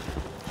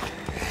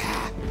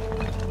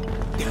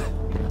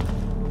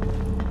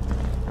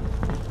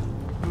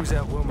 Who's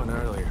that woman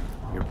earlier?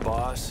 Your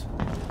boss?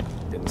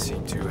 Didn't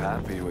seem too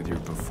happy with your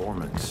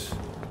performance.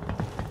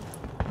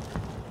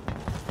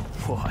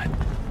 What?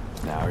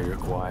 Now you're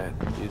quiet?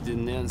 You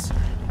didn't answer.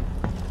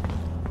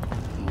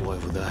 Why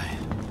would I?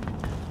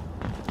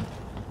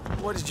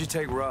 Why did you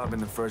take Rob in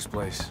the first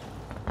place?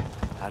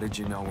 How did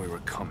you know we were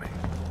coming?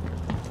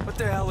 What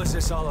the hell is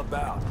this all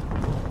about?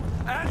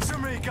 Answer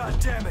me,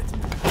 goddammit!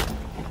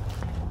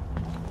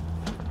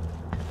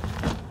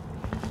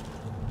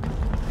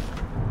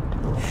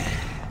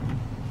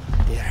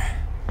 There.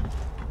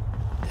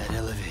 That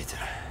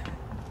elevator.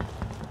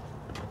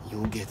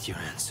 You'll get your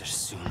answer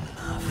soon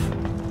enough.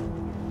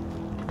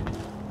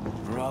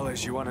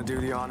 Morales, you want to do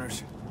the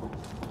honors?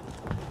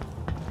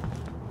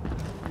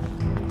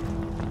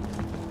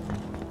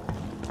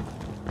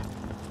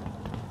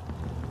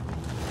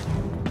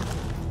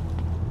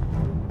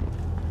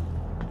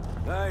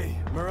 Hey,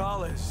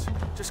 Morales,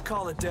 just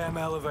call the damn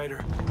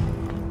elevator.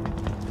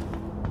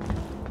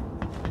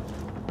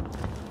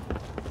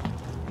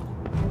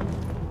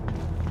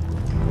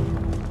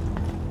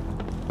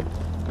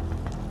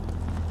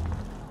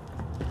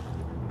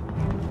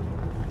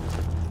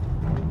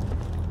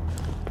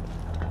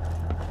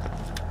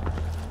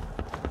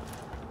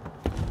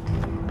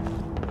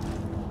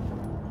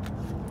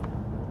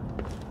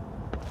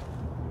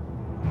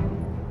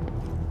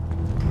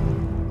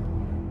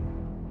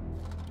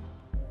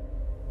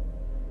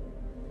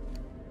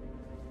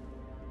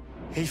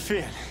 Hey,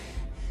 Finn.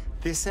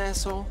 This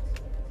asshole?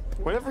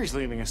 Whatever he's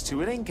leading us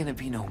to, it ain't gonna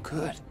be no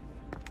good.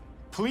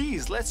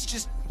 Please, let's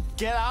just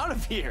get out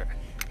of here.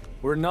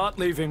 We're not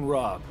leaving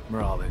Rob,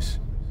 Morales.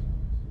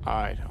 All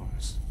right,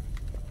 Holmes.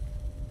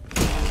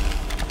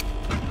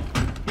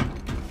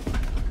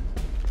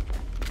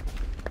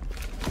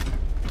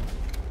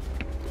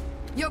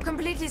 You're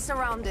completely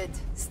surrounded.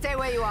 Stay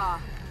where you are.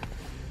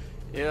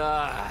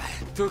 Yeah,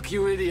 took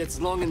you idiots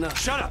long enough.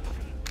 Shut up!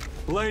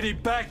 Lady,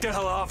 back the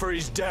hell off or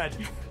he's dead.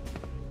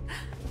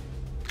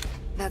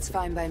 That's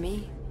fine by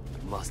me.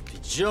 You must be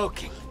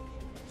joking.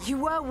 You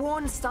were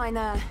warned,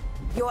 Steiner.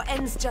 Your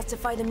ends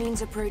justify the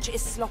means approach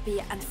is sloppy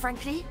and,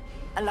 frankly,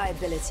 a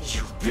liability.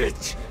 You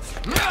bitch!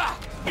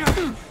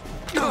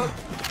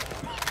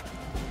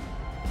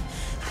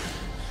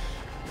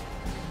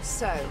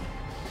 So,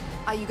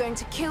 are you going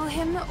to kill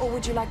him, or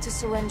would you like to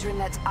surrender and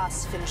let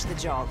us finish the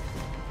job?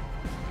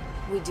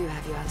 We do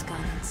have you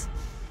outgunned.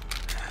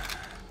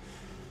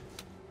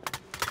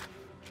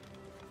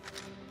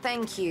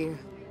 Thank you.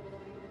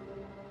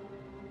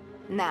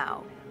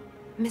 Now,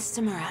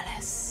 Mr.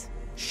 Morales.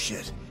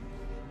 Shit.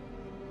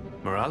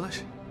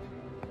 Morales?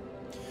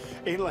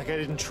 Ain't like I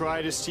didn't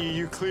try to see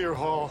you clear,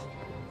 Hall.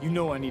 You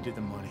know I needed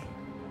the money.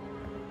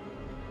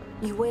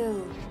 You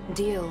will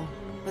deal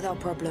with our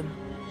problem.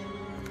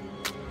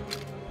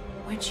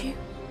 Won't you?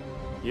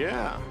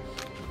 Yeah.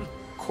 Of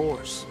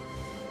course.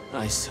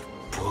 I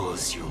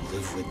suppose you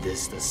live with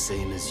this the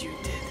same as you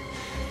did.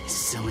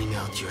 Selling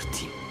out your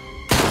team.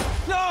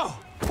 No!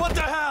 What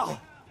the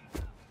hell?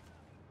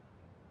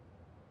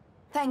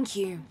 Thank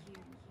you.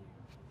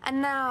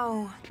 And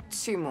now,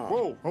 2 more.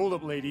 Whoa, hold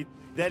up, lady.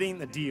 That ain't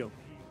the deal.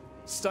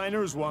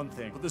 Steiner is one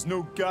thing, but there's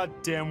no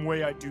goddamn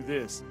way I'd do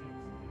this.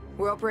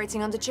 We're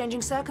operating under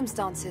changing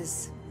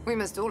circumstances. We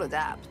must all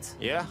adapt.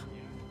 Yeah?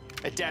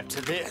 Adapt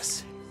to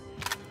this.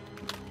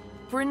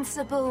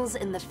 Principles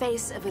in the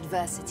face of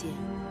adversity.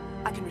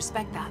 I can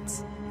respect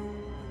that.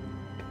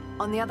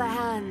 On the other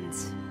hand,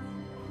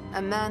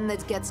 a man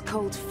that gets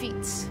cold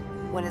feet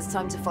when it's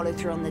time to follow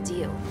through on the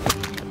deal.